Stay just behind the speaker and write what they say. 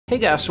Hey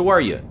guys, how are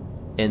you?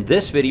 In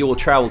this video we'll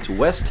travel to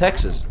West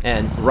Texas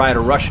and ride a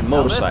Russian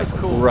motorcycle,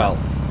 cool. Ural.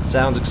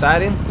 Sounds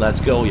exciting?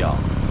 Let's go, y'all.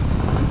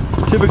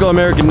 Typical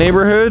American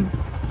neighborhood,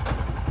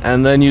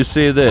 and then you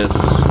see this.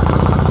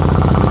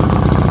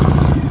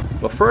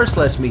 But first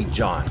let's meet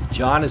John.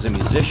 John is a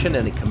musician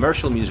and a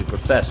commercial music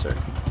professor.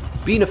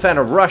 Being a fan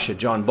of Russia,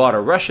 John bought a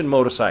Russian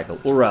motorcycle,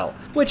 Ural,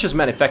 which is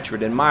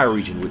manufactured in my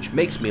region, which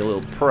makes me a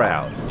little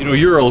proud. You know,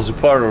 Ural is a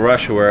part of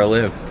Russia where I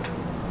live.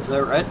 Is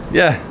that right?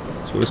 Yeah,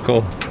 that's what it's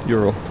called,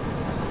 Ural.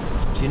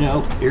 Do you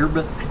know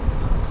Irbit?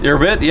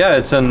 Irbit? Yeah,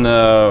 it's in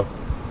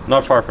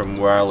not far from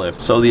where I live.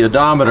 So the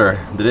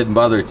odometer, they didn't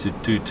bother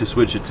to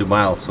switch it to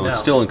miles, so it's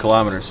still in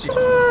kilometers.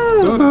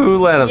 Ooh,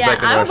 Lana's back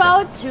in I'm Russia.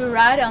 about to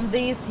ride on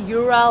this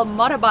Ural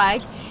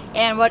motorbike,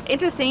 and what's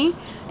interesting,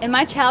 in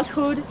my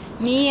childhood,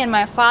 me and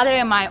my father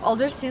and my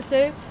older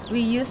sister,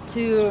 we used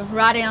to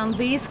ride on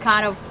these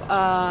kind of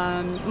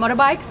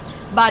motorbikes,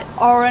 but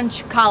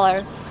orange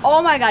color.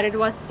 Oh my god, it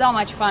was so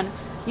much fun.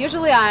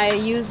 Usually I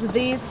use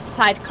this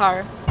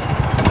sidecar.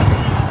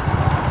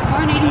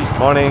 Morning.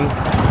 Morning.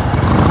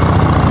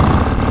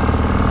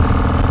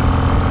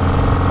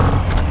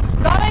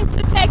 Going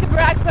to take a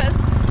breakfast.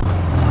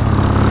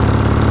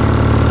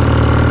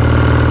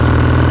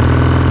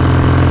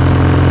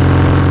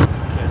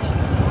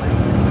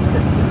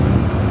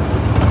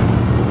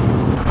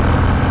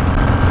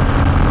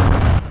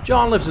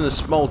 John lives in the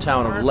small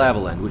town of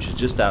Levelland, which is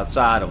just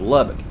outside of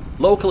Lubbock.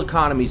 Local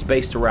economy is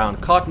based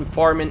around cotton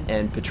farming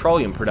and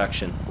petroleum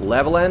production.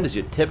 Levelland is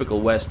your typical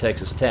West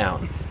Texas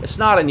town. It's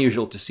not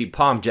unusual to see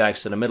palm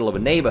jacks in the middle of a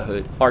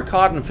neighborhood or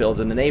cotton fields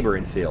in the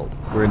neighboring field.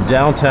 We're in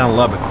downtown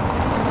Lubbock.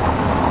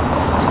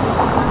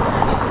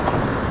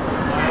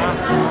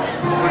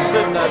 We're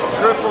sitting at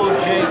Triple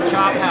J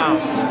Chop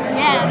House.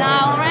 Yeah, and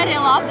I already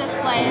love this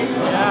place.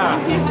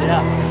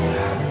 Yeah.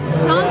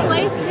 John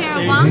plays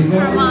here once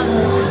per month.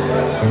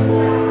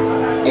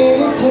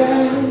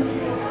 Anytime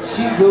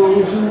she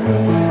goes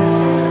away.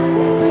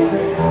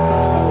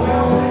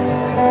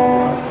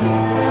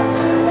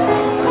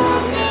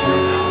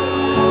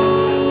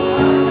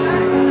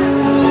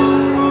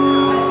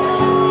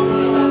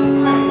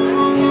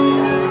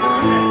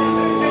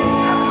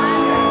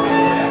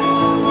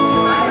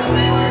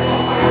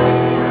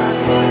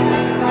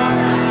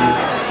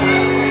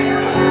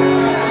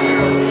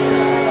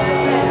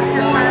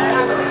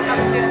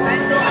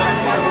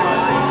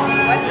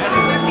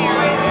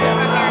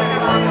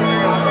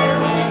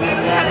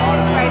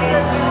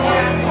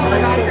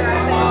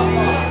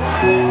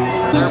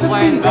 They're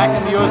playing back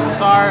in the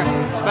USSR,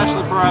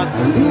 especially for us.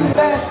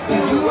 Back in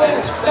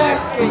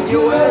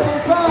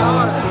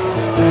USSR.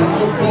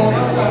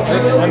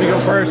 Let me go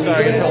first so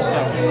I can help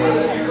them.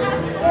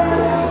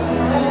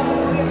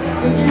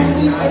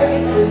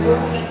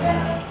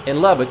 In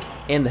Lubbock,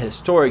 in the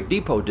historic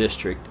Depot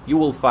District, you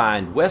will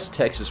find West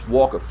Texas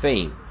Walk of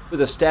Fame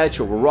with a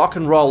statue of a rock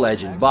and roll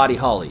legend, Buddy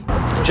Holly.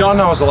 John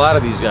knows a lot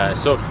of these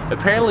guys. So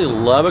apparently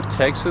Lubbock,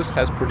 Texas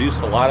has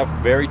produced a lot of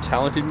very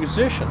talented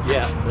musicians.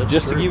 Yeah, that's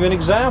Just true. to give you an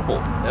example,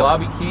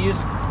 Bobby Keys,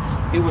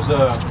 he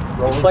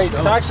played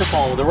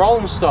saxophone with the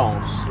Rolling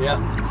Stones. Yeah.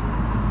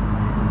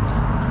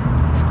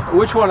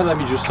 Which one of them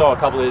you just saw a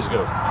couple days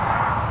ago?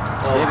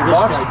 David This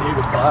Box? guy,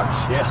 David Box,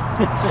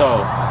 yeah.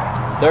 So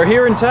they're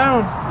here in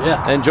town.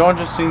 Yeah. And John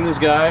just seen this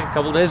guy a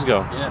couple days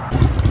ago. Yeah.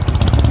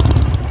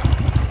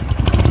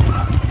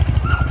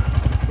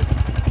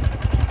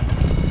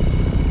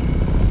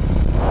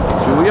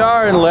 Here we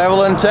are in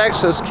Levelland,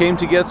 Texas. Came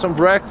to get some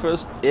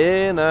breakfast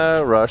in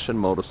a Russian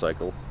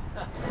motorcycle.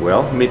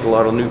 Well, meet a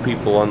lot of new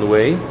people on the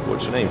way.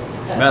 What's your name?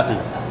 Matthew.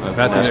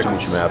 Nice to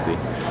meet you, Matthew.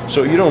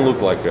 So you don't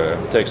look like a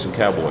Texan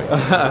cowboy.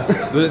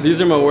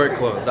 These are my work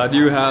clothes. I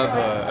do have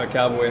a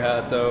cowboy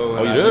hat though.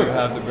 And Oh, you do? I do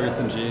have the boots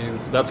and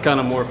jeans. That's kind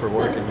of more for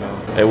working though.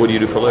 Hey, what do you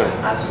do for a living?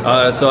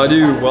 So I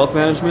do wealth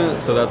management.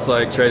 So that's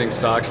like trading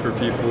stocks for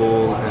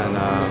people, and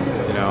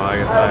you know, I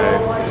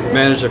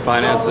manage their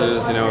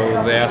finances. You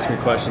know, they ask me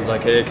questions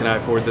like, "Hey, can I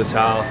afford this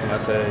house?" And I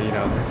say, you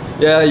know,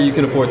 "Yeah, you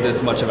can afford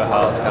this much of a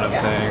house," kind of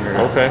thing. Or,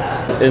 Okay.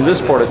 In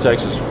this part of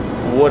Texas,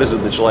 what is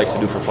it that you like to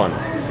do for fun?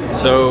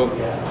 So,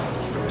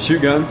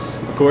 shoot guns,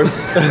 of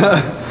course.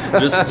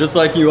 just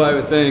like you, I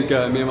would think.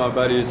 Me and my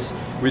buddies,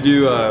 we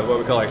do what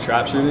we call like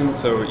trap shooting.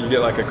 So you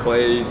get like a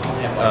clay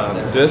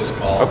disc,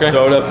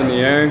 throw it up in the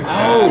air.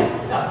 Oh,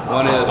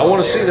 I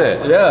want to see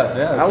that.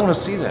 Yeah. I want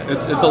to see that.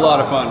 It's a lot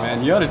of fun,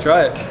 man. You ought to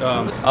try it.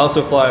 I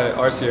also fly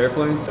RC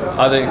airplanes.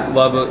 I think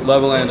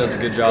Levelland does a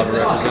good job of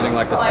representing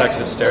like the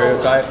Texas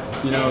stereotype.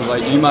 You know,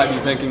 like you might be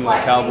thinking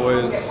like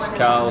cowboys,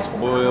 cows,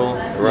 oil,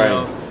 Right. You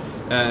know,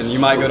 and you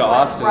might go to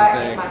Austin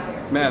and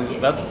think,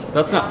 man,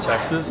 that's not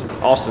Texas.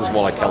 Austin's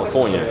more like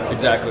California.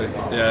 Exactly.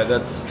 Yeah,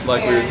 that's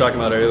like we were talking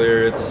about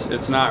earlier.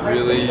 It's not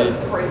really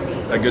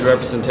a good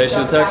representation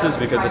of Texas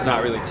because it's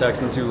not really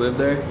Texans who live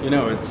there. You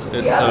know, it's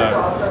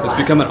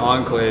become an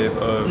enclave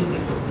of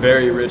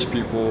very rich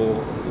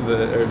people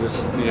that are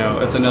just, you know,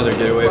 it's another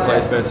getaway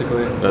place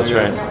basically. That's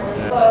right.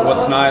 Yeah.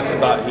 What's nice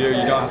about here,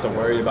 you don't have to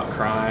worry about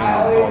crime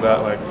and all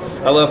that. Like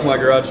I left my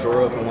garage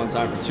door open one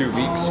time for 2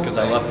 weeks because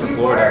I left for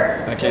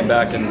Florida and I came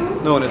back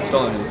and no one had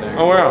stolen anything.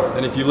 Oh wow!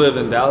 And if you live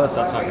in Dallas,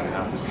 that's not gonna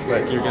happen.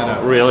 Like you're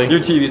gonna really your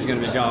TV's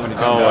gonna be gone when you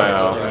come oh back.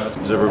 wow! You know?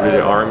 Is everybody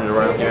armed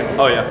around here?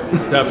 Oh yeah,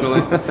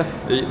 definitely.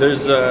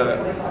 There's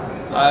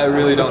I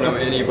really don't know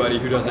anybody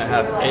who doesn't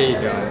have a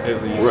gun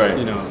at least. Right.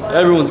 You know,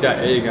 everyone's got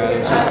a gun.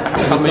 It's just,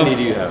 How many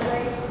do you have?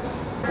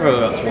 Probably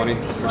about 20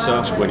 or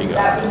so. 20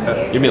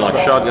 guns. You mean like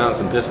shotguns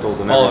and pistols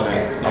and All of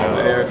everything? it. All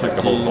of it. Like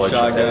the whole AR-15, collection.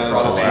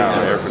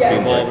 shotguns, AR-15,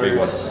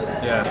 revolvers.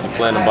 Yeah. You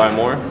plan to buy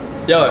more?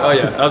 Yeah. Oh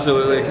yeah.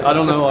 Absolutely. I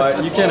don't know why.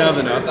 You can't have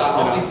enough.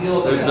 You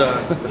know, there's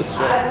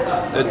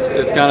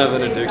it's kind of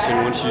an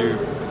addiction once you.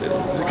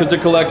 Because they're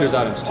collector's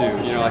items too.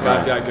 You know, like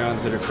I've got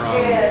guns that are from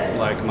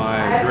like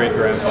my great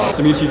grandpa. Nice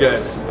to meet you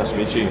guys. Nice to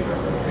meet you.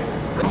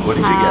 What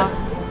did you get?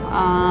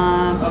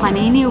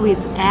 Panini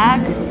with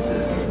eggs,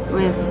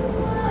 with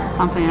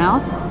something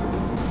else.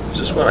 Is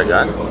this what I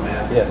got?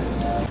 Yeah.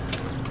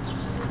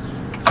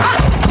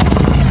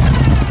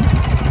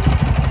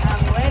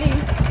 I'm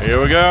ready. Here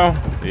we go.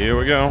 Here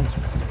we go.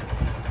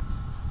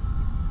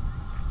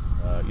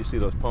 You see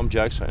those pump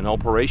jacks in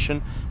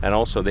operation, and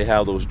also they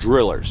have those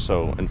drillers.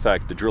 So in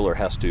fact the driller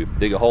has to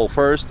dig a hole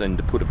first and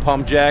to put a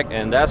pump jack,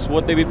 and that's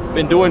what they've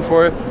been doing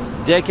for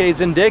decades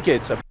and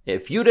decades.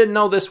 If you didn't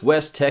know this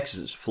West Texas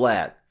is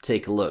flat,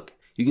 take a look.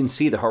 You can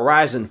see the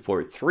horizon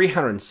for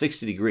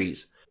 360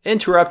 degrees,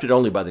 interrupted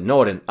only by the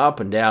northern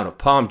up and down of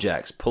palm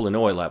jacks pulling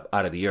oil up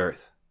out of the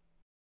earth.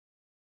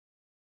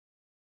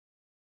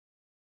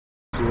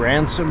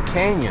 Ransom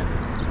Canyon.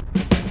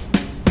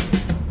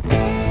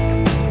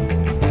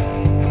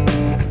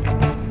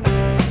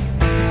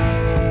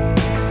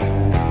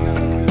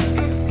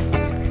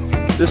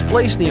 This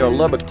place near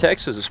Lubbock,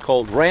 Texas is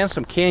called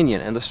Ransom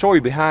Canyon, and the story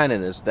behind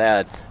it is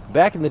that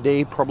back in the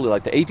day, probably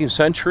like the 18th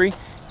century,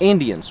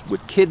 Indians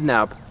would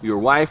kidnap your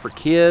wife or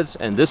kids,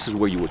 and this is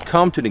where you would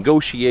come to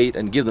negotiate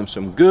and give them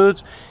some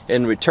goods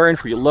in return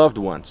for your loved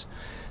ones.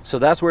 So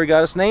that's where it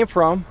got its name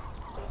from,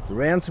 the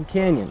Ransom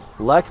Canyon.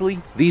 Luckily,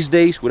 these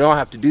days we don't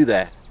have to do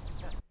that.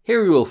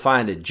 Here you will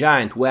find a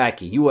giant,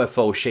 wacky,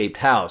 UFO-shaped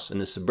house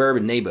in a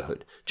suburban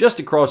neighborhood, just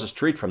across the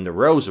street from the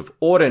rows of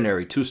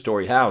ordinary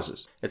two-story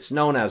houses. It's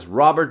known as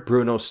Robert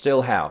Bruno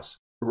Still House.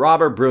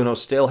 Robert Bruno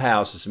Still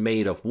House is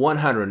made of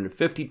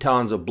 150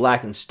 tons of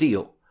blackened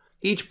steel,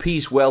 each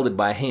piece welded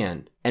by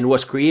hand, and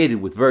was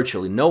created with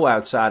virtually no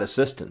outside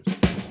assistance.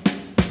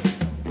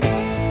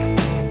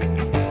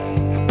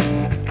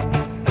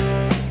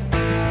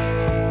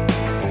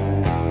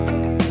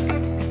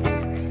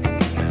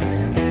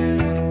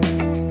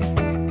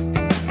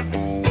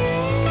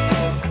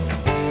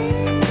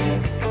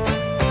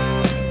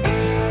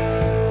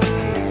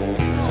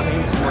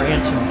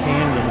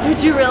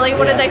 Did you really?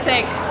 What did they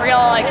think? Were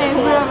y'all like,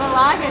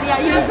 Yeah,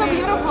 you're so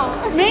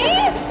beautiful. me?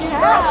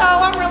 Girl,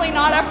 no, I'm really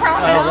not, I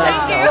promise.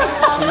 Thank you.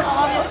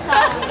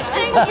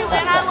 Thank you,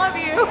 and I love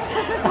you.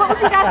 What would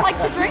you guys like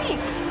to drink?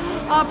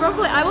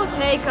 Probably I will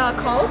take a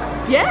Coke.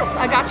 Yes,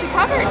 I got you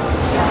covered.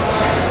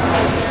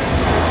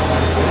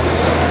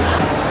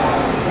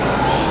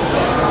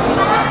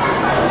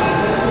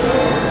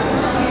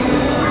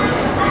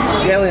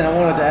 Jalen, I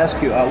wanted to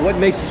ask you, what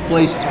makes this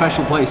place a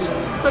special place?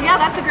 So yeah,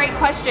 that's a great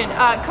question.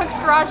 Cook's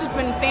Garage has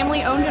been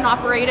family owned and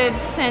operated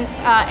since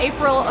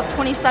April of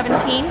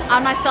 2017. I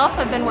myself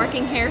have been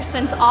working here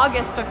since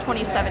August of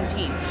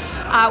 2017.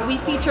 We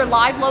feature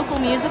live local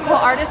musical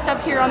artists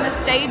up here on the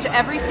stage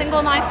every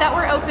single night that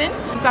we're open.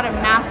 We've got a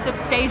massive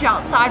stage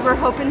outside. We're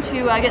hoping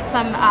to get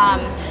some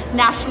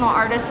national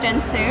artists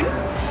in soon.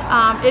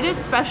 It is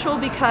special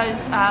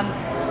because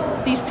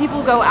these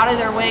people go out of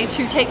their way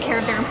to take care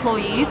of their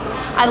employees.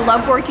 I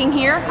love working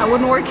here. I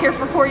wouldn't work here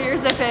for 4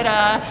 years if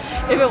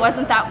it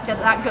wasn't that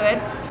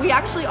good. We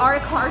actually are a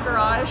car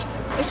garage.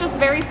 It's just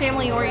very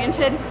family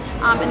oriented,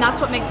 and that's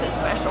what makes it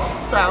special.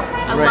 So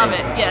I love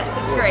it. Yes,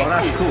 it's great.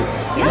 Well, that's cool.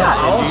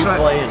 Yeah. And you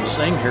play and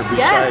sing here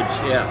besides,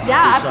 Yes.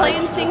 yeah. I play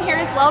and sing here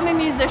as well. I'm a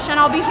musician.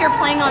 I'll be here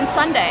playing on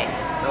Sunday.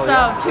 Oh, so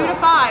yeah. 2 to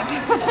 5.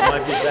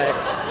 Might be back.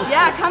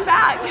 Yeah, come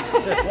back.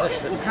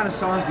 What kind of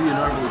songs do you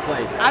normally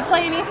play? I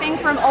play anything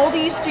from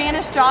oldies,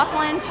 Janis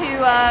Joplin,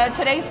 to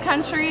today's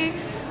country.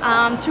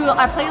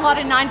 I play a lot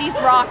of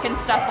 90s rock and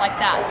stuff like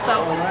that.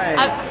 So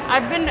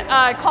I've been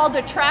called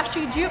a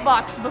trashy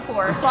jukebox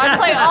before. So I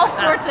play all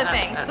sorts of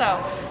things. So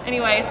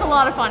anyway, it's a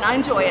lot of fun. I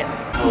enjoy it.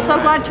 I'm so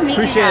glad to meet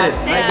you guys.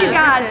 Thank you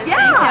guys.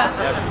 Yeah.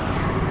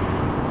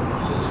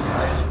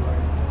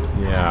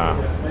 Yeah.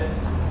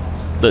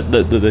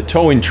 The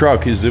towing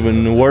truck is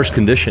in worse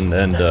condition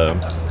than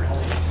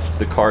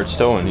the car's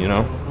towing, you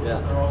know? Yeah.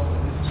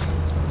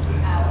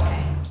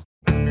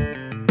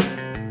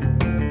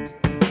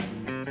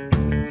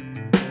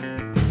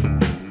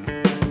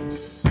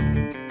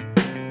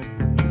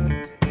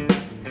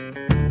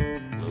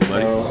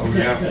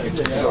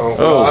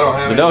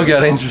 Oh, the dog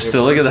got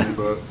interested. Look at that.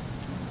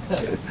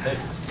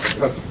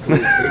 Got some cool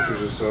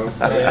pictures or so.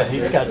 Yeah,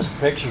 he's got some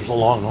pictures of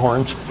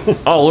longhorns.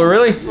 Oh,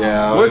 really?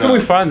 Yeah. Where can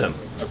we find them?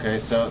 Okay,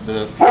 so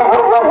the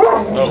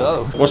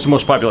What's the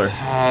most popular?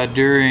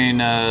 During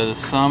the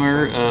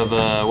summer of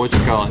what you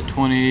call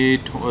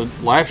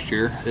it, last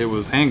year it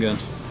was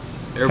handguns.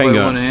 Everybody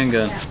wanted a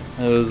handgun.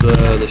 It was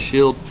the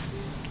Shield.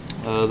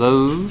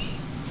 Those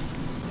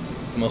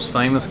most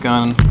famous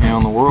gun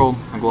in the world,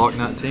 a Glock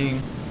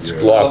 19.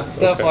 Glock.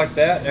 Stuff like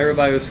that.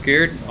 Everybody was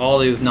scared. All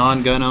these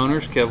non-gun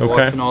owners kept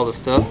watching all the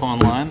stuff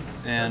online,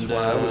 and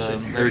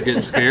they were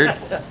getting scared.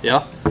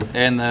 Yeah,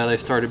 and they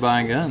started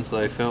buying guns.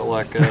 They felt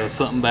like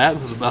something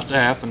bad was about to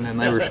happen, and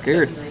they were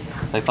scared.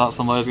 They thought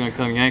somebody was going to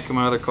come yank them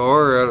out of their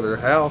car or out of their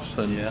house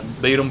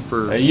and beat them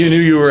for. And you knew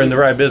you were in the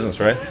right business,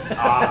 right?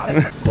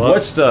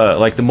 What's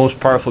the most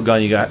powerful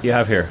gun you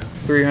have here?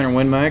 300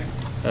 Win Mag,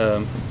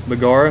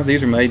 Bagara.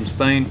 These are made in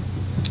Spain.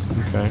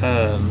 Okay.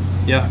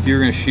 Yeah, if you're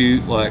going to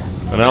shoot like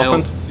an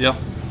elephant, yeah,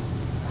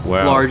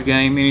 wow, large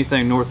game,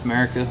 anything North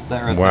America,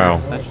 that right there,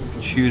 that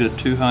can shoot a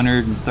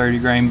 230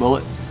 grain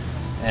bullet,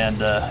 and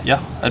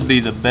yeah, that'd be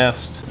the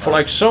best. For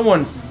like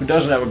someone who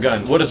doesn't have a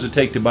gun, what does it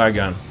take to buy a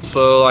gun?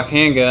 So like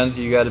handguns,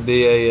 you got to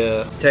be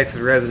a Texas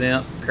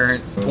resident,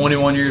 current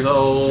 21 years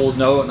old,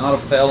 no, not a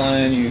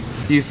felon.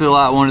 You fill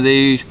out one of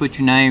these, put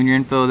your name and your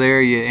info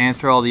there, you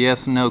answer all the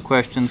yes and no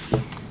questions,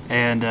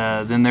 and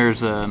then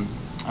there's a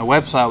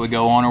website we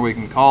go on, or we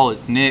can call.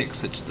 It's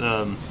NICS. It's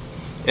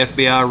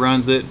FBI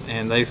runs it,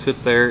 and they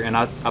sit there, and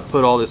I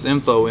put all this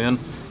info in,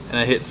 and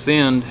I hit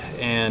send,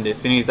 and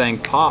if anything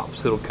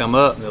pops, it'll come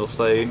up and it'll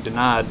say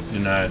denied.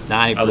 Denied.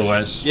 90%.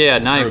 Otherwise, yeah,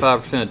 95%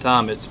 of the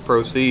time it's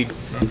proceed.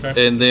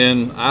 Okay. And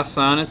then I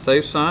sign it,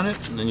 they sign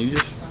it, and then you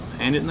just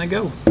hand it and they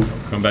go.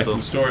 Come back to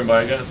the store and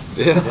buy a gun.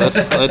 Yeah,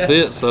 that's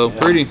it. So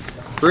pretty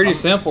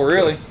simple,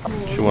 really.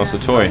 She wants a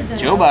toy.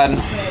 Joe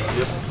Biden.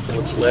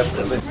 What's left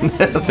of it?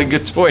 That's a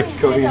good toy.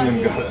 Cody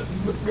and them got a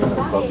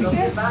puppy.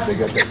 They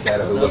got that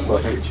Cadillac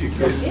puppy.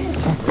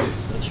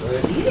 That's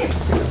right.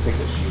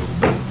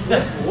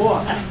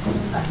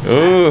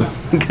 Oh,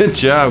 good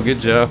job,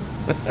 good job.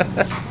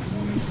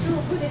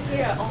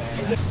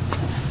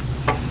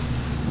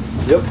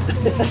 Yep.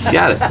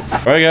 Got it.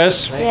 All right,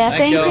 guys. Yeah,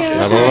 thank you.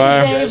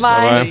 Bye-bye.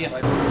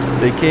 Bye.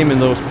 They came in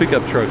those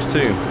pickup trucks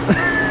too.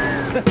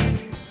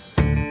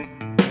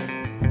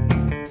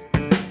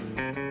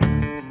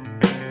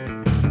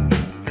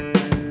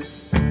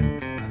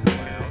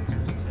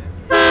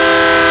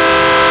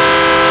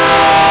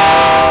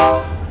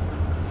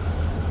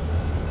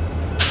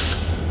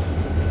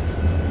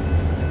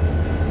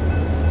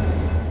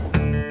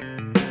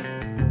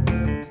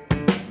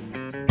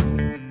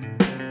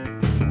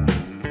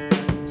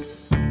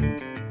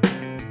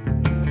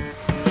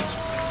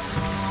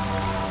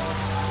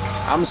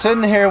 I'm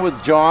sitting here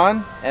with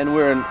John, and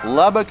we're in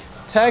Lubbock,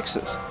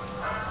 Texas.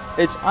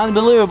 It's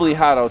unbelievably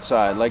hot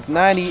outside, like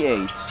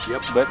 98.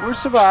 Yep. But we're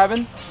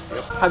surviving.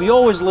 Yep. Have you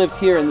always lived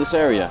here in this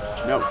area?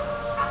 No.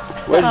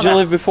 Where did you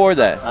live before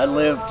that? I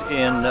lived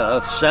in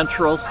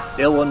central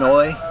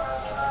Illinois,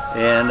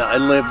 and I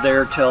lived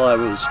there till I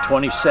was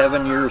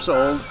 27 years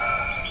old.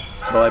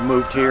 So I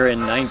moved here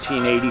in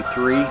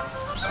 1983.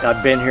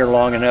 I've been here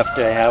long enough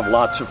to have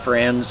lots of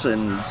friends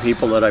and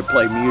people that I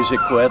play music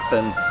with,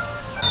 and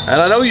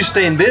I know you're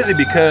staying busy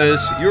because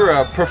you're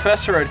a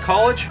professor at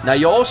college. Now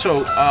you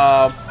also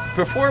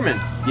performing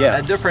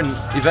at different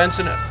events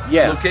and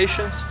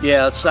locations.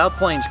 Yeah, South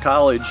Plains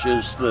College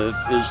is the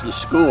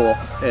school,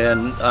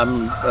 and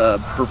I'm a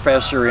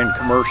professor in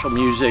commercial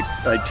music.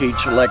 I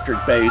teach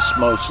electric bass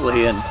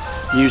mostly and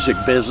music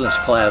business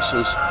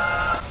classes.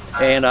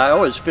 And I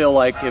always feel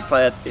like if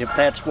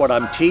that's what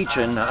I'm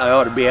teaching, I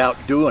ought to be out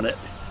doing it.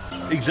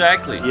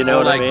 Exactly. You know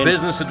what I mean?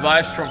 Business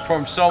advice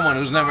from someone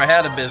who's never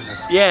had a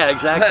business. Yeah,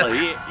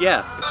 exactly.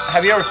 Yeah.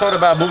 Have you ever thought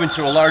about moving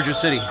to a larger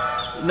city?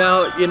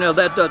 No, you know,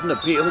 that doesn't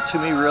appeal to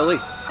me really.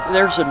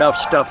 There's enough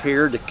stuff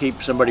here to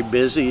keep somebody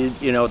busy,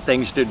 you know,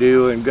 things to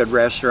do and good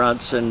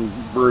restaurants and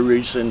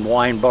breweries and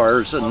wine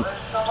bars, and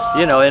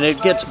you know, and it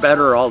gets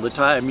better all the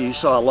time. You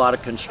saw a lot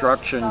of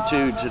construction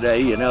too today,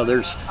 you know,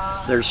 there's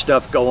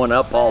stuff going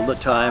up all the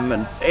time,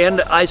 and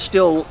I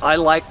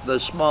like the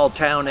small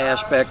town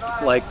aspect,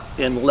 like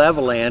in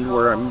Levelland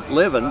where I'm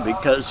living,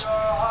 because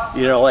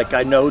you know, like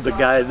I know the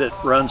guy that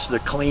runs the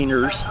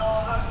cleaners,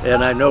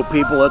 and I know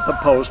people at the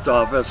post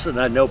office,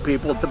 and I know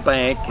people at the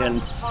bank,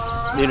 and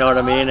you know what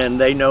I mean, and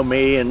they know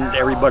me, and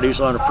everybody's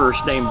on a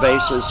first name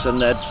basis,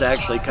 and that's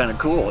actually kind of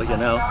cool, you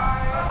know.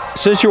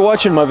 Since you're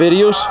watching my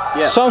videos,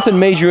 something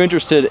made you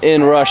interested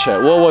in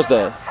Russia. What was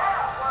that?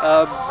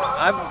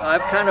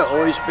 I've kind of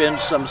always been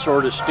some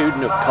sort of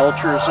student of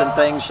cultures and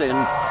things, and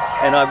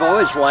I've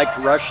always liked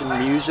Russian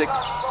music,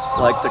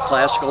 like the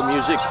classical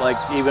music. Like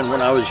even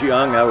when I was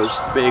young, I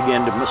was big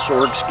into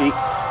Mussorgsky.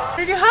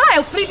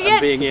 Hi, привет.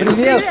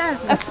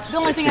 That's the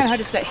only thing I know how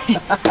to say.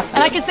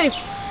 And I can say,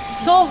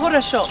 so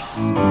хорошо.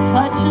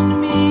 Touching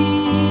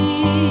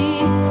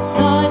me,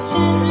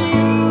 touching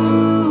you.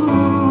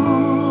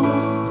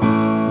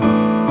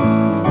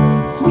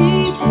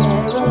 Sweet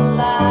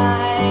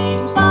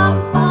Caroline, bum,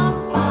 bum,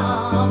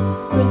 bum.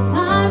 Good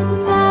times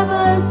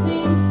never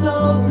seem so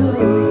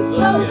good.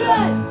 So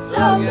good,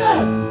 so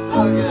good,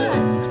 so good.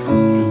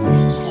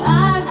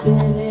 I've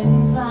been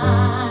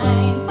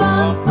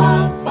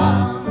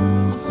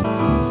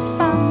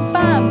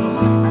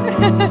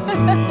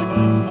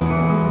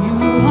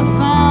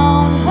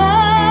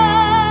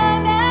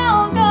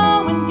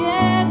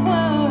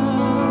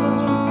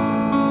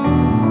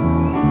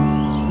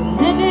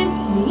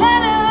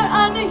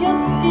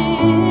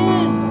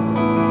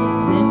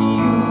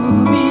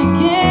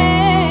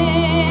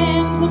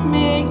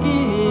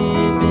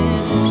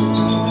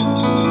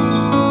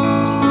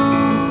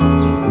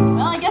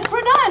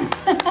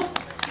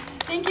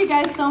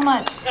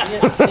much.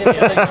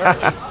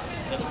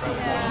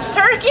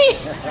 Turkey?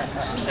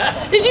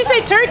 Did you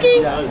say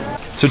turkey?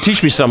 So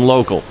teach me some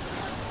local.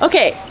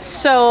 Okay,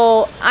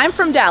 so I'm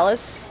from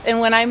Dallas, and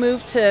when I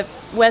moved to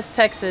West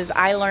Texas,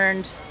 I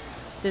learned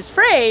this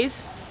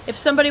phrase. If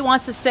somebody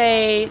wants to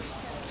say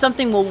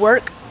something will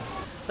work,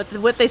 but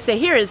what they say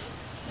here is,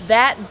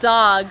 that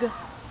dog,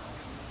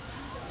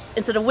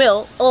 instead of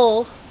will,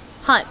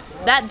 hunt.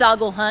 That dog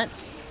will hunt.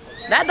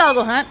 That dog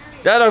will hunt.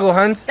 That dog will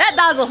hunt. That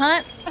dog will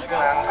hunt. When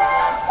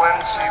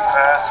she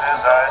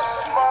passes,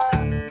 I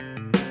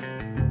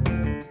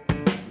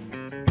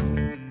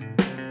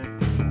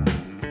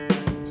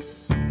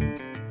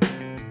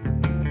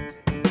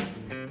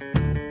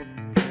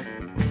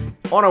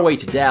On our way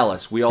to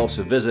Dallas, we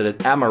also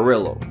visited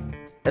Amarillo,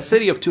 a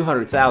city of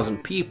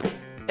 200,000 people.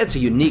 It's a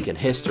unique and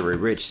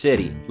history-rich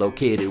city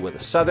located where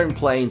the southern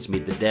plains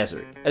meet the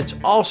desert. It's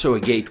also a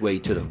gateway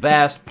to the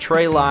vast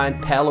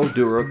trail-lined Palo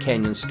Duro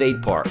Canyon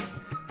State Park.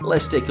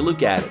 Let's take a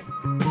look at it.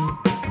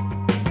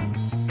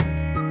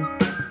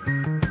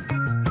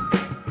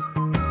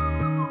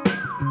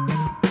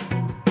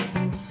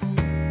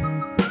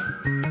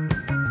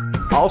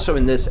 Also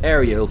in this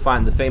area, you'll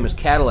find the famous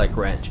Cadillac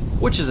Ranch,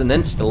 which is an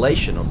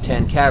installation of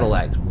 10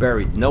 Cadillacs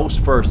buried nose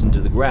first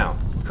into the ground,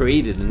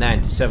 created in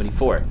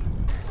 1974.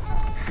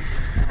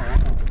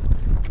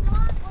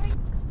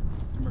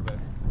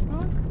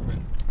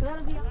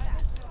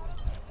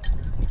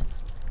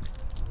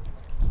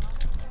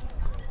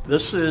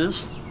 This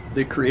is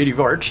the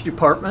Creative Arts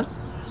Department,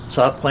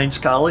 South Plains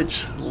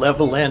College,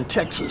 Levelland,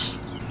 Texas.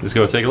 Let's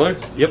go take a look.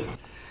 Yep.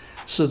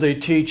 So they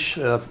teach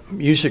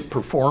music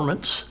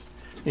performance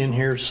in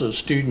here so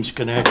students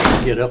can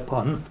actually get up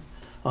on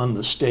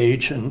the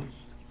stage and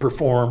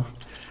perform,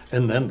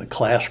 and then the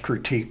class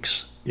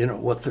critiques, you know,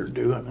 what they're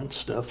doing and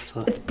stuff.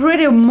 So. It's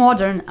pretty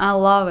modern. I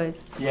love it.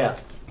 Yeah.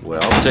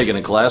 Well, I'm taking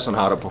a class on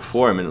how to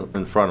perform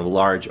in front of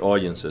large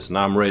audiences, and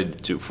I'm ready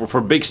to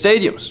for big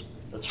stadiums.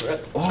 That's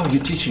right. Oh,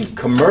 you're teaching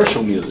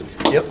commercial music.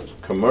 Yep.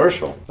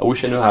 Commercial. I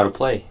wish I knew how to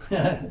play.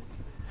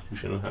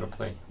 Wish I knew how to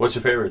play. What's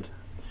your favorite?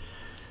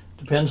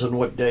 Depends on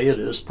what day it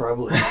is,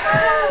 probably.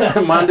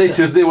 Monday,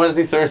 Tuesday,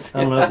 Wednesday, Thursday.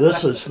 I don't know.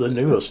 This is the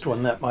newest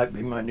one. That might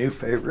be my new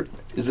favorite.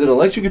 Is it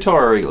electric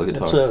guitar or regular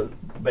guitar? It's a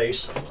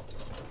bass.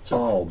 It's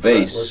a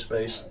bass. fretless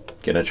bass.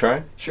 Can I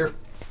try? Sure.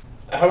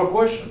 I have a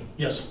question.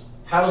 Yes.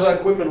 How does that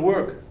equipment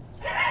work?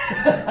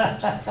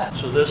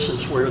 So this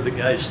is where the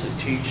guys that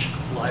teach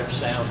live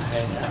sound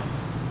hang out.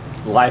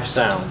 Live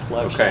sound.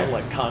 Live sound,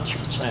 like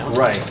concert sound.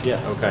 Right.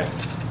 Yeah. Okay.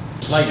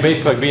 It's like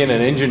basically being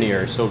an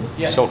engineer, so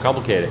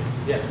complicated.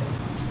 Yeah.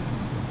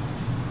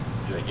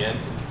 Do it again.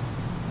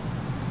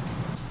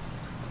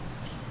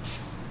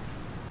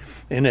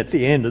 And at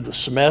the end of the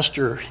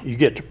semester, you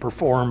get to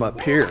perform up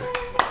here.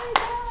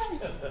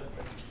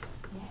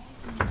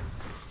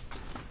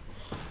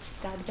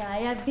 Когда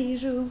я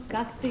вижу,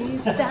 как ты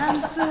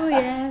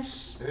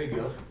танцуешь, There you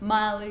go.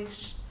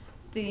 малыш,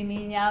 ты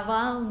меня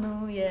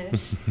волнуешь.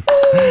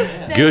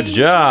 Good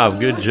job,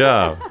 good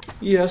job.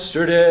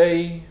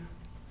 Yesterday,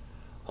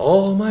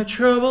 all my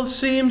troubles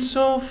seemed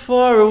so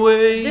far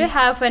away. Do you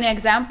have any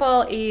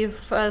example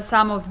if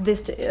some of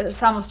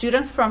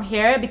students from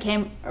here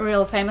became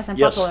real famous and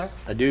popular? Yes,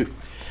 I do.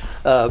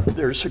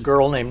 There's a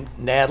girl named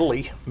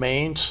Natalie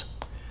Maines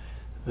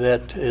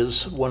that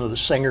is one of the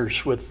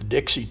singers with the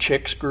Dixie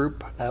Chicks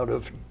group out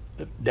of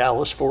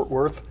Dallas, Fort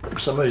Worth. If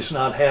somebody's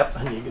not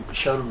happy, you can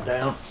shut them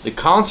down. The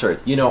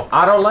concert, you know,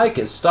 I don't like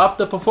it. Stop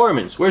the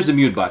performance. Where's the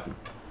mute button?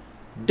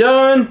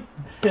 Done.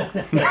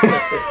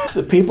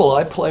 The people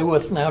I play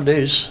with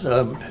nowadays,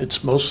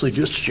 it's mostly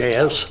just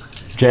jazz.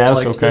 Jazz,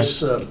 like okay.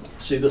 This,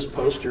 see this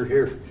poster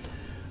here?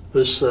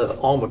 This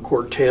Alma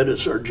Quartet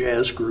is our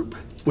jazz group.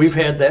 We've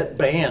had that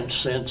band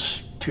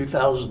since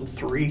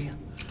 2003,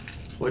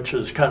 which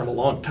is kind of a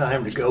long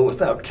time to go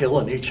without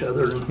killing each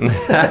other.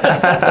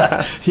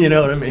 You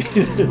know what I mean?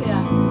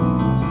 Yeah.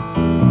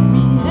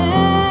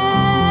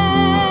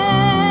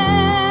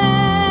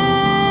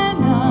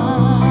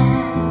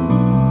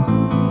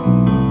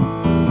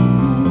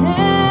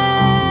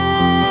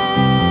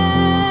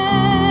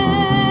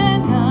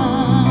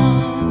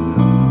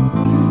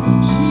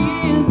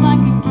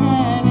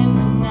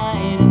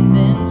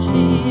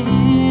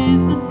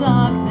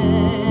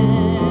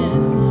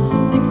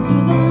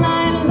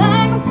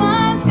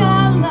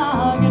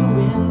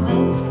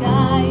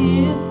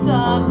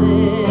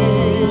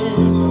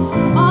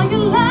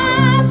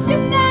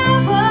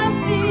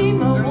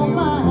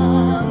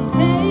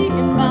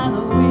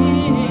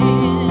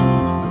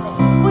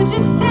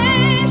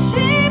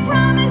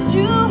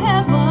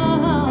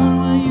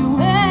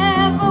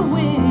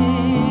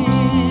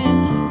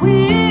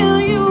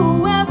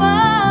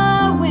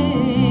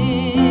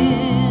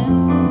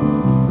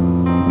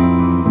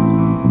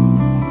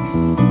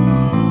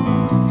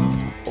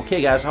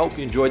 Okay guys, I hope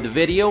you enjoyed the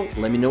video.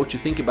 Let me know what you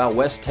think about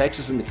West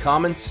Texas in the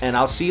comments, and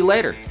I'll see you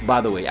later.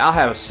 By the way, I'll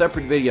have a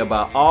separate video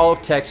about all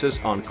of Texas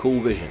on Cool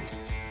Vision.